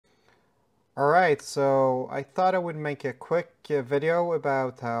Alright, so I thought I would make a quick video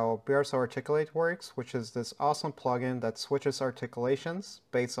about how BRSO Articulate works, which is this awesome plugin that switches articulations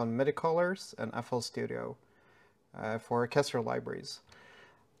based on MIDI colors and FL Studio for orchestral libraries.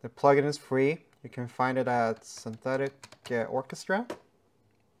 The plugin is free. You can find it at Synthetic Orchestra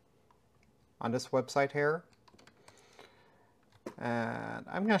on this website here. And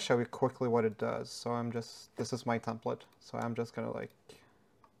I'm going to show you quickly what it does. So this is my template. So I'm just going to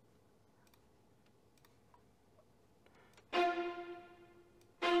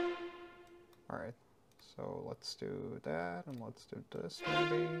Alright, so let's do that, and let's do this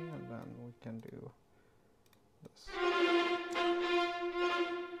maybe, and then we can do this.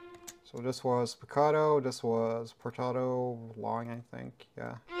 So this was spiccato, this was portato, long I think,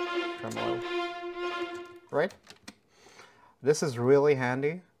 yeah, tremolo. Right? This is really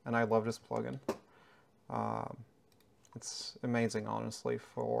handy, and I love this plugin. It's amazing, honestly,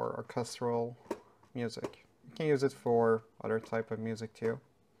 for orchestral music. You can use it for other type of music too,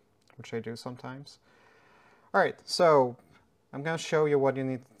 which I do sometimes. Alright, so I'm going to show you what you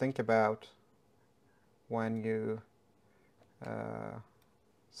need to think about when you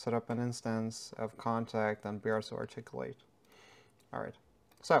set up an instance of Contact and BRSO Articulate. Alright,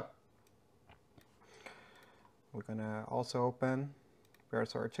 so we're going to also open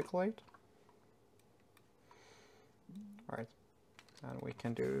BRSO Articulate. Alright, and we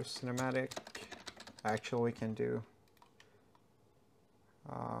can do cinematic. Actually, we can do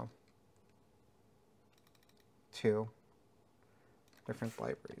two different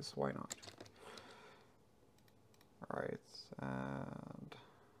libraries. Why not? Alright, and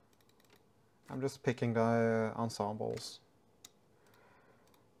I'm just picking the ensembles.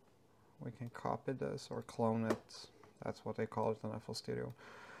 We can copy this or clone it. That's what they call it in FL Studio.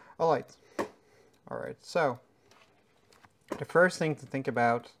 Alright, so the first thing to think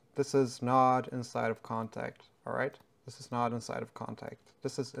about, this is not inside of Contact. Alright, this is not inside of Contact.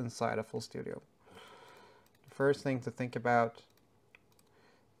 This is inside of FL Studio. First thing to think about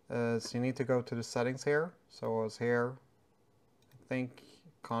is you need to go to the settings here. So I was here, I think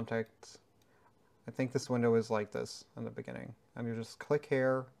Contact, I think this window is like this in the beginning. And you just click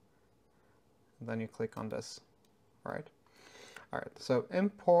here, and then you click on this. Alright, so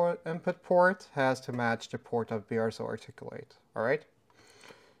input port has to match the port of BRSO Articulate. Alright,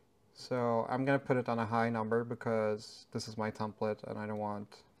 so I'm going to put it on a high number because this is my template and I don't want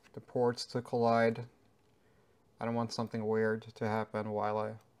the ports to collide. I don't want something weird to happen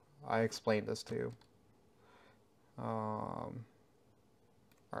while I explain this to you. Alright,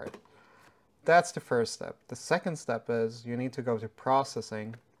 that's the first step. The second step is you need to go to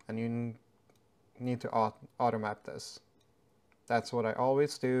processing and you need to automap this. That's what I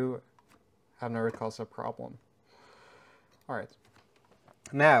always do. Have never caused a problem. Alright,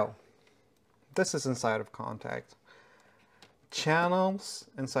 now this is inside of Contact. Channels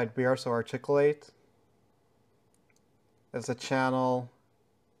inside BRSO Articulate is a channel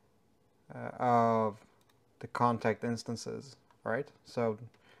of the Contact instances, right? So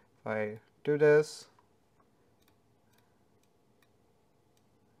if I do this,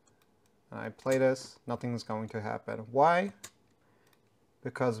 and I play this, nothing's going to happen. Why?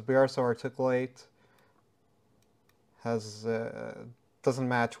 Because BRSO Articulate has doesn't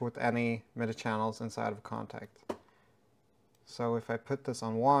match with any MIDI channels inside of Contact. So if I put this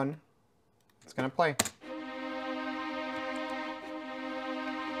on 1, it's going to play.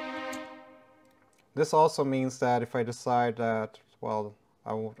 This also means that if I decide that, well,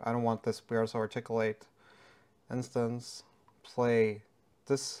 I don't want this BRSO Articulate instance play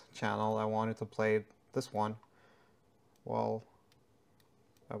this channel, I want it to play this one, well,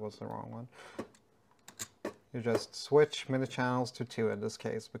 that was the wrong one. You just switch MIDI channels to 2 in this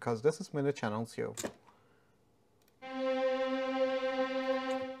case, because this is MIDI channel 2.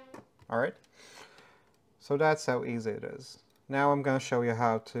 Alright? So that's how easy it is. Now I'm going to show you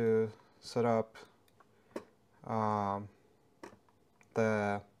how to set up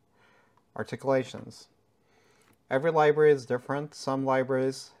the articulations. Every library is different. Some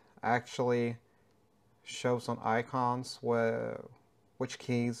libraries actually show some icons where which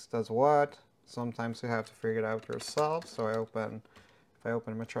keys does what. Sometimes you have to figure it out yourself. So if I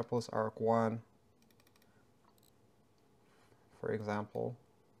open Metropolis Arc 1, for example,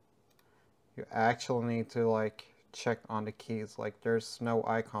 you actually need to check on the keys. There's no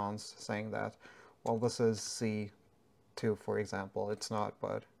icons saying that, well, this is C2, for example. It's not,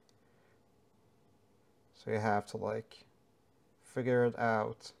 but so you have to figure it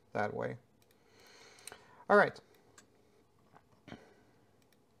out that way. Alright.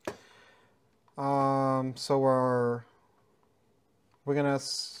 So our we're gonna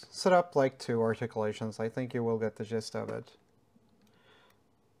set up like 2 articulations. I think you will get the gist of it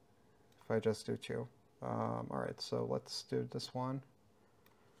if I just do 2. Alright, so let's do this one.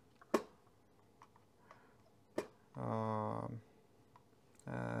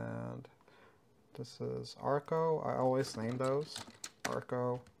 And this is Arco. I always name those.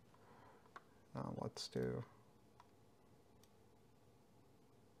 Arco. Let's do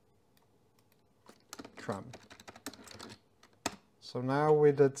Trim. So now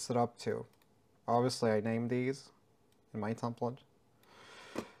we did set up 2. Obviously I named these in my template.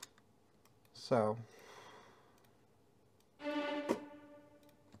 So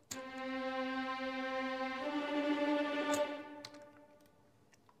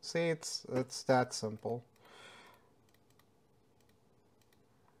see, it's that simple.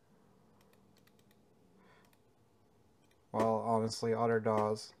 Well, honestly, other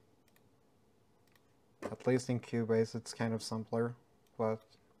DAWs, at least in Cubase, it's kind of simpler, but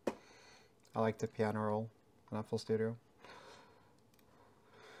I like the piano roll in FL Studio.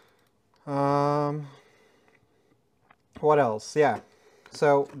 What else? Yeah.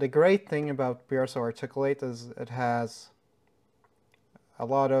 So the great thing about BRSO Articulate is it has a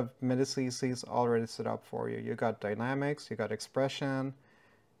lot of MIDI CCs already set up for you. You got dynamics, you got expression,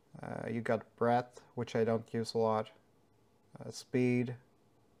 you got breadth, which I don't use a lot, speed,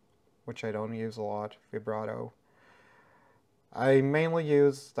 which I don't use a lot, vibrato. I mainly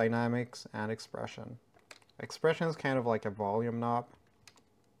use dynamics and expression. Expression is kind of like a volume knob.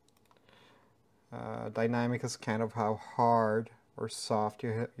 Dynamic is kind of how hard or soft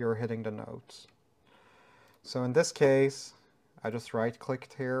you're hitting the notes. So in this case, I just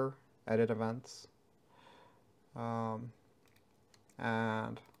right-clicked here, edit events, and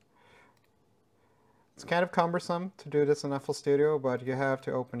it's kind of cumbersome to do this in FL Studio, but you have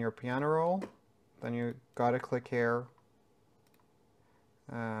to open your piano roll, then you gotta click here,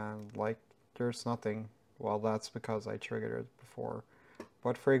 and like there's nothing. Well, that's because I triggered it before.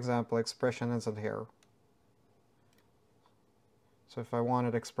 But for example, expression isn't here. So if I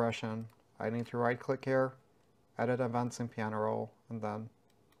wanted expression, I need to right-click here, edit events in piano roll, and then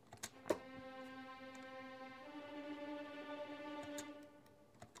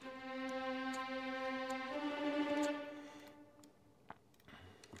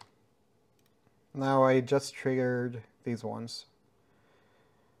now I just triggered these ones.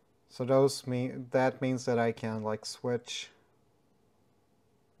 So that means that I can like switch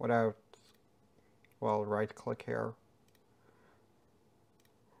without, well, right-click here.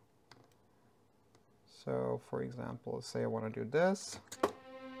 So for example, let's say I want to do this.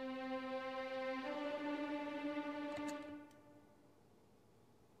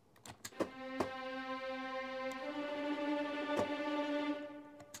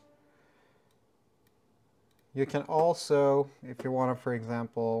 You can also, if you want to, for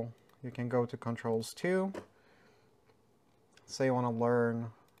example, you can go to Controls 2. Say you want to learn,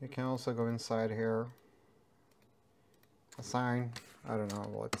 you can also go inside here. Assign, I don't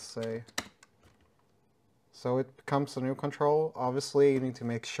know, let's say. So it becomes a new control. Obviously, you need to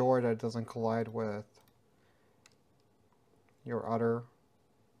make sure that it doesn't collide with your other.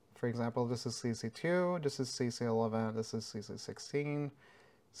 For example, this is CC2, this is CC11, this is CC16,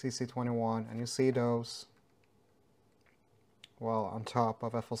 CC21, and you see those, well, on top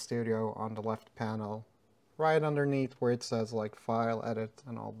of FL Studio on the left panel, right underneath where it says like File, Edit,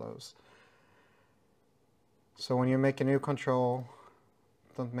 and all those. So when you make a new control,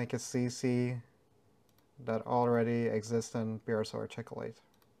 don't make a CC that already exists in BRSO Articulate.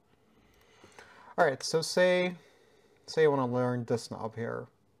 Alright, so say you want to learn this knob here.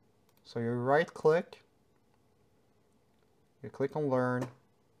 So you right-click, you click on Learn,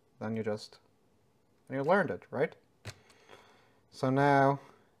 then you learned it, right? So now,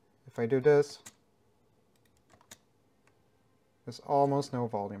 if I do this, there's almost no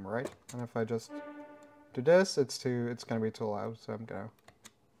volume, right? And if I just do this, it's gonna be too loud, so I'm gonna.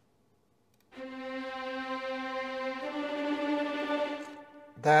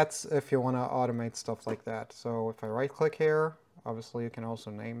 That's if you want to automate stuff like that. So if I right-click here, obviously you can also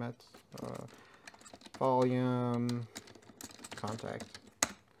name it volume contact.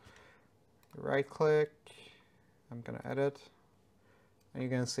 Right-click, I'm gonna edit, and you're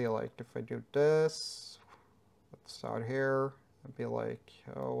gonna see like if I do this, let's start here, and be like,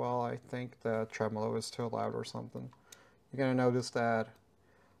 oh well, I think the tremolo is too loud or something. You're gonna notice that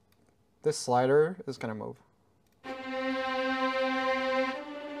this slider is gonna move.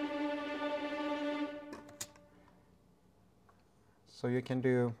 So you can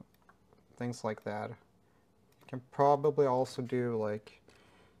do things like that. You can probably also do like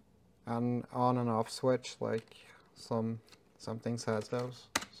an on and off switch, like some Some things has those.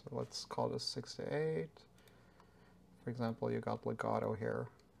 So let's call this 6 to 8. For example, you got legato here.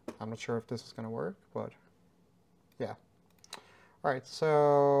 I'm not sure if this is going to work, but yeah. All right,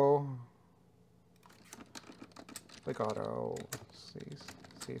 so legato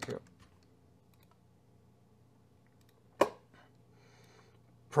C2.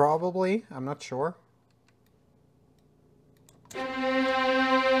 Probably, I'm not sure. Yeah,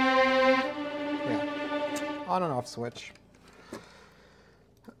 on and off switch.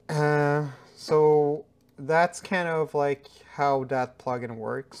 So that's kind of like how that plugin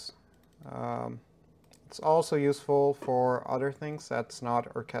works. It's also useful for other things that's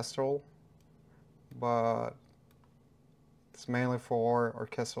not orchestral, but it's mainly for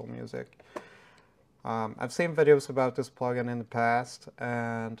orchestral music. I've seen videos about this plugin in the past,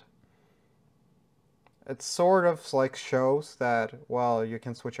 and it sort of like shows that, well, you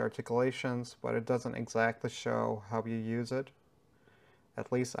can switch articulations, but it doesn't exactly show how you use it. At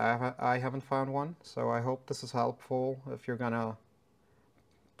least I haven't found one, so I hope this is helpful if you're gonna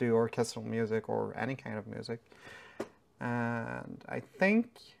do orchestral music or any kind of music. And I think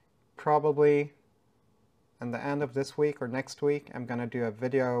probably in the end of this week or next week, I'm gonna do a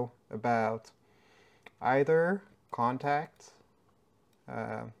video about either contact,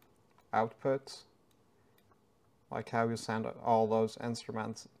 outputs, like how you send all those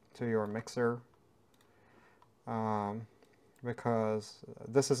instruments to your mixer, because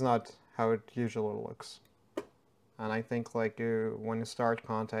this is not how it usually looks. And I think like when you start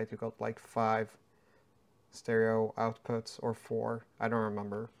contact, you got like 5 stereo outputs or 4. I don't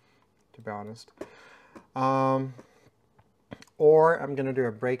remember, to be honest. Or I'm gonna do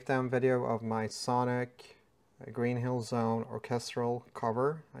a breakdown video of my Sonic Green Hill Zone Orchestral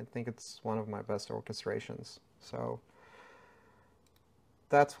cover. I think it's one of my best orchestrations. So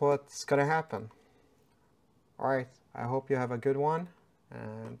that's what's gonna happen. Alright, I hope you have a good one,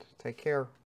 and take care.